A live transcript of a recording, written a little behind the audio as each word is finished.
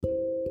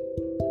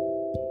Good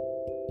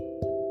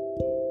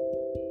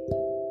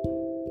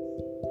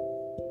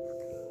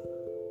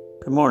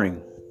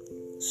morning.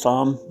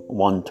 Psalm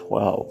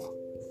 112.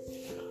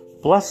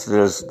 Blessed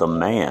is the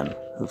man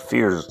who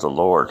fears the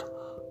Lord,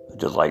 who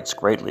delights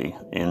greatly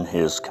in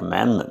his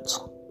commandments.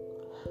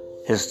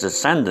 His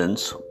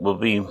descendants will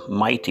be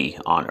mighty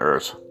on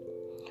earth.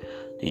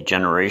 The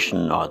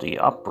generation of the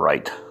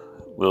upright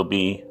will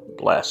be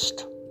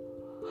blessed.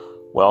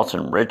 Wealth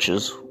and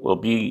riches will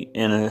be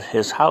in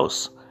his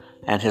house,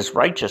 and his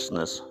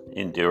righteousness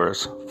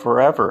endures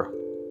forever.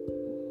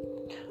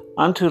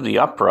 Unto the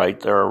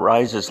upright there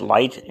arises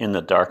light in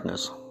the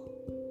darkness,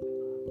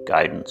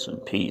 guidance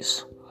and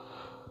peace.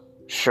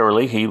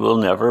 Surely he will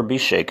never be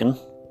shaken.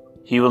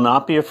 He will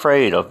not be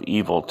afraid of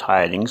evil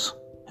tidings.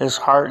 His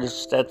heart is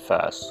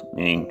steadfast,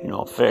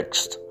 meaning,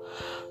 fixed,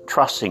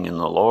 trusting in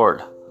the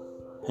Lord.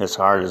 His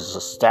heart is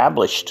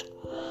established.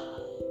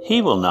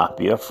 He will not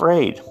be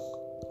afraid.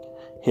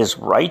 His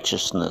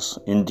righteousness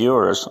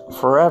endures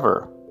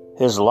forever.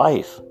 His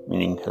life,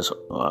 meaning his,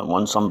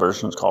 some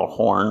versions call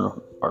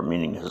horn, or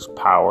meaning his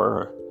power,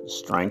 or his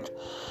strength,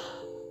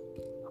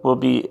 will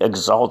be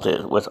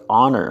exalted with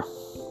honor.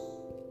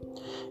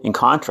 In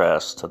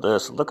contrast to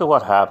this, look at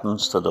what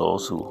happens to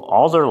those who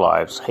all their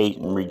lives hate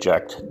and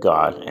reject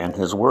God and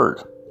His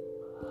Word.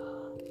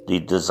 The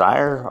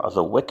desire of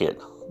the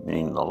wicked,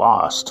 meaning the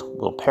lost,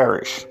 will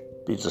perish,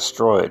 be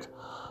destroyed.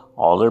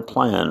 All their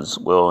plans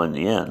will in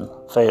the end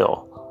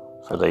fail,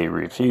 for they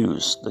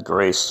refuse the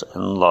grace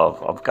and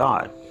love of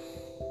God.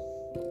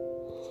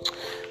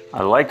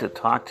 I'd like to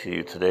talk to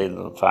you today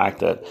about the fact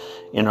that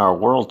in our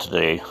world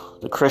today,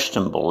 the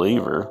Christian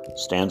believer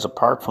stands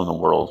apart from the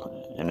world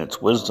in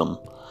its wisdom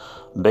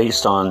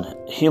based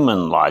on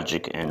human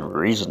logic and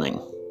reasoning.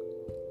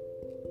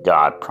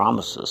 God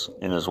promises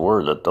in His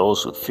Word that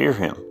those who fear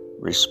Him,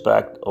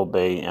 respect,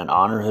 obey, and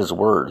honor His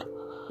Word,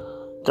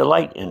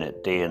 delight in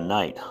it day and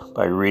night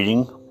by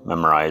reading,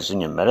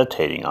 memorizing, and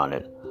meditating on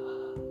it,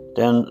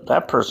 then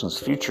that person's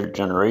future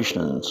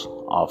generations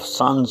of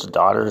sons,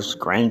 daughters,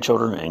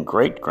 grandchildren, and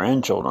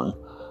great-grandchildren,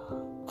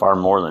 far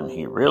more than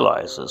he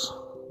realizes,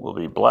 will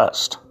be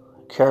blessed,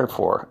 cared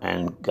for,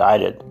 and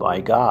guided by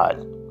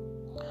God.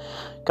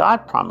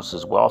 God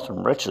promises wealth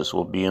and riches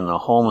will be in the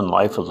home and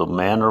life of the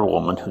man or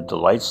woman who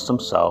delights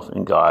himself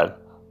in God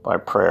by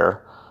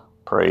prayer,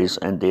 praise,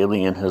 and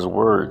daily in His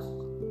Word,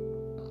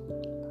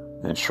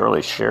 and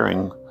surely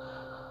sharing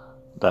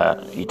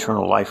that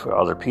eternal life with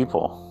other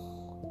people.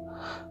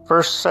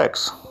 Verse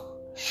 6,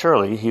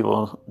 surely he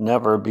will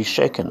never be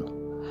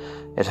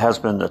shaken. It has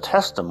been the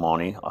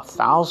testimony of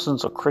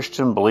thousands of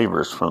Christian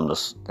believers from the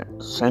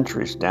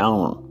centuries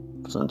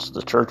down since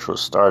the church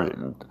was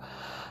started,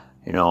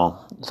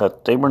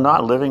 that they were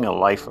not living a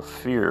life of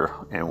fear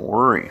and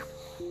worry.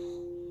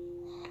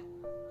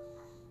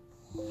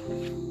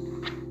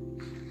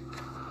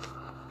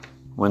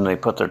 When they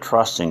put their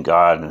trust in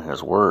God and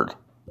His Word.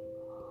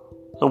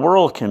 The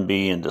world can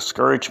be in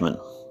discouragement,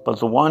 but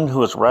the one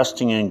who is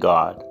resting in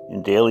God,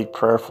 in daily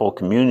prayerful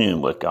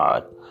communion with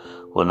God,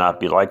 will not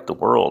be like the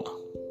world.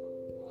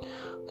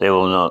 They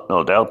will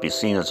no doubt be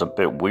seen as a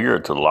bit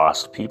weird to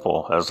lost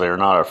people, as they are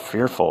not as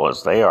fearful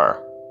as they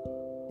are.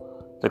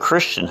 The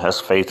Christian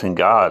has faith in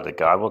God that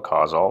God will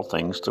cause all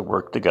things to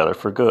work together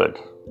for good,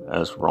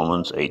 as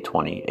Romans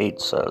 8:28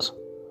 says.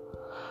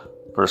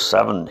 Verse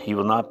 7, he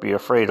will not be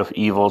afraid of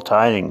evil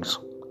tidings.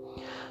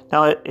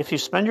 Now, if you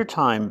spend your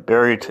time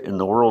buried in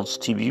the world's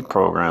TV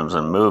programs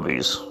and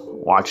movies,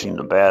 watching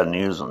the bad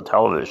news on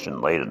television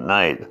late at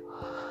night,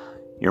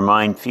 your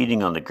mind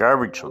feeding on the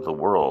garbage of the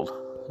world,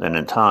 then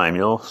in time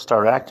you'll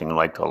start acting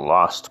like a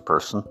lost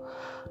person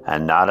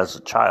and not as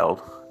a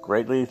child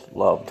greatly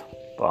loved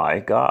by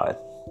God.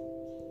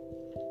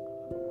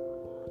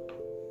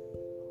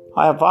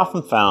 I have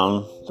often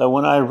found that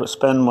when I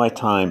spend my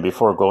time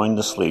before going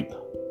to sleep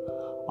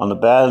on the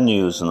bad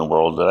news in the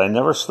world, that I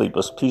never sleep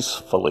as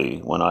peacefully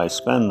when I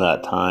spend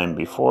that time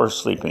before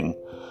sleeping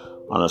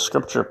on a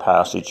scripture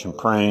passage and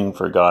praying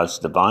for God's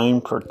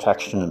divine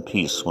protection and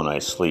peace when I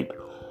sleep,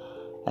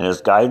 and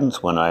His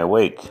guidance when I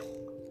awake.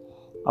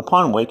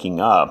 Upon waking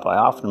up, I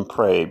often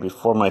pray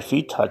before my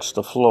feet touch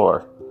the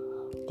floor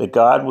that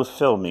God would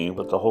fill me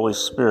with the Holy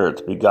Spirit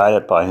to be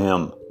guided by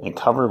Him and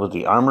covered with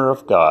the armor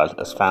of God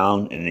as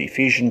found in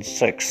Ephesians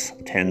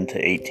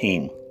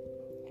 6:10-18.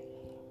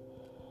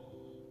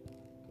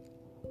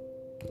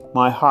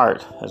 My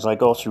heart, as I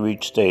go through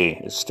each day,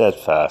 is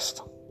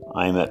steadfast.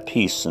 I am at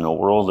peace in a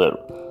world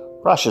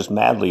that rushes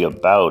madly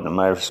about, and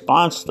my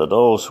response to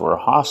those who are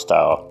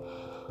hostile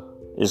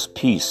is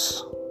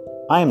peace.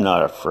 I am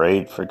not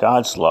afraid, for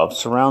God's love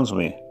surrounds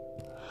me.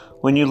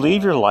 When you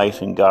leave your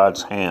life in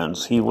God's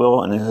hands, He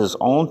will, in His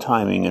own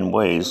timing and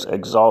ways,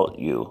 exalt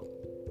you,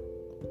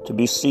 to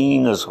be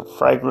seen as a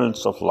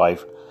fragrance of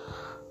life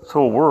to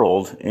a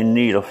world in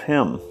need of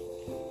Him.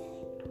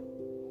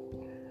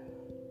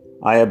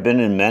 I have been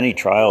in many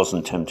trials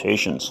and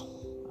temptations.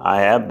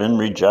 I have been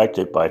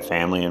rejected by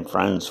family and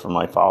friends for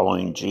my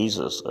following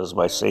Jesus as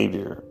my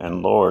Savior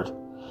and Lord.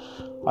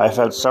 I have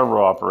had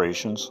several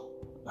operations,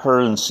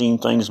 heard and seen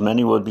things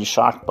many would be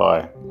shocked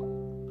by.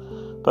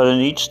 But in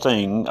each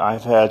thing,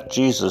 I've had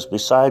Jesus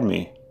beside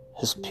me.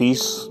 His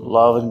peace,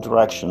 love, and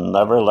direction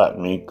never let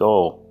me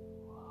go.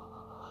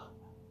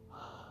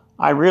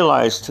 I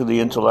realize to the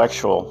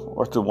intellectual,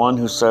 or to one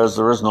who says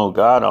there is no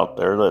God out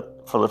there,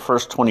 that for the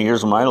first 20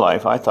 years of my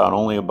life, I thought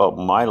only about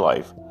my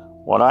life,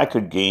 what I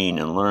could gain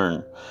and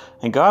learn,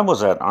 and God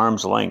was at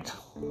arm's length.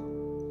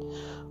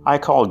 I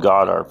called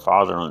God our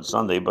Father on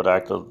Sunday, but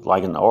acted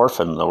like an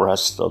orphan the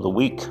rest of the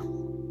week.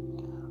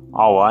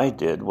 All I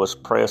did was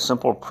pray a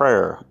simple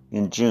prayer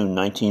in June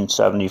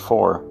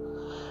 1974,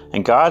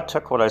 and God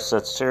took what I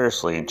said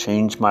seriously and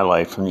changed my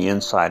life from the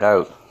inside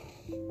out.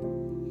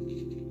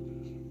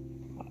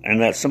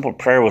 And that simple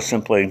prayer was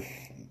simply,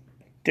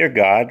 "Dear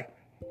God,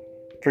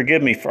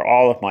 forgive me for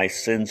all of my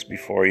sins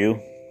before you.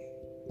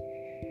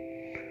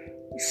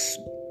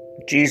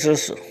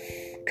 Jesus,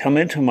 come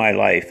into my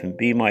life and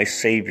be my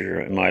Savior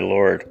and my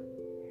Lord,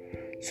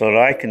 so that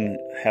I can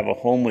have a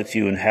home with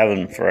you in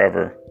heaven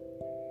forever.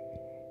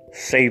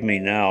 Save me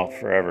now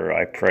forever,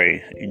 I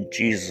pray. In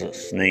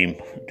Jesus' name,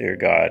 dear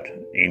God.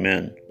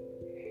 Amen."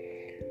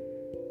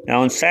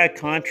 Now, in sad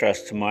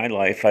contrast to my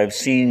life, I've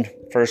seen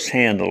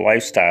firsthand the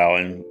lifestyle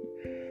and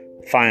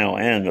final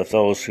end of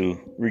those who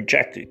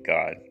rejected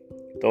God,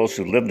 those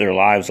who lived their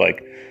lives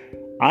like,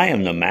 "I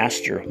am the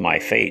master of my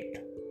fate,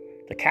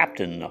 the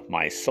captain of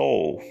my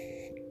soul."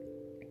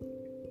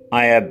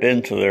 I have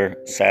been to their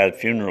sad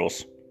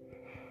funerals,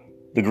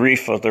 the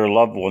grief of their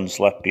loved ones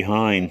left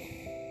behind.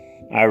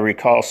 I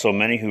recall so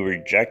many who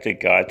rejected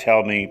God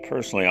tell me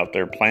personally about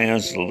their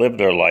plans to live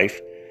their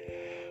life,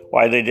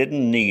 why they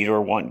didn't need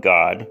or want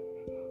God,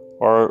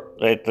 or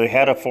that they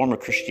had a form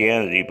of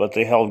Christianity, but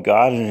they held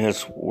God and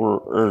His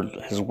word,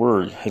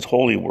 His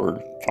holy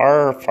word,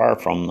 far, far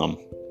from them.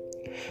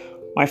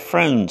 My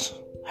friends,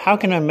 how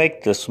can I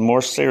make this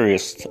more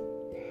serious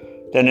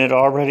than it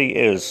already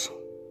is?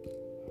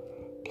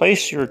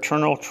 Place your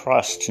eternal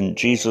trust in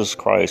Jesus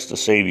Christ to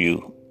save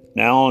you,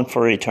 now and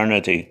for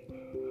eternity.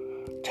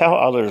 Tell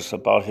others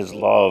about His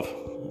love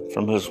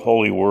from His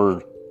holy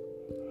word.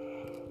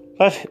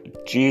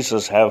 Let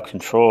Jesus have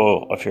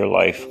control of your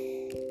life.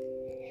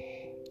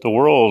 The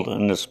world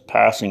and its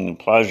passing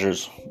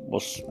pleasures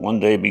will one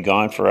day be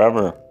gone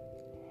forever.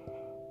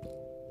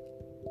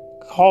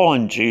 Call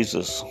on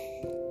Jesus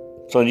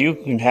so you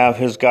can have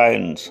His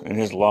guidance and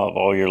His love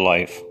all your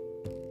life.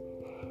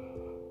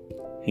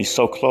 He's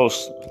so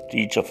close to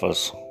each of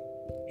us.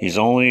 He's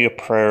only a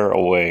prayer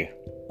away.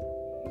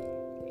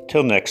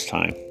 Till next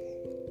time.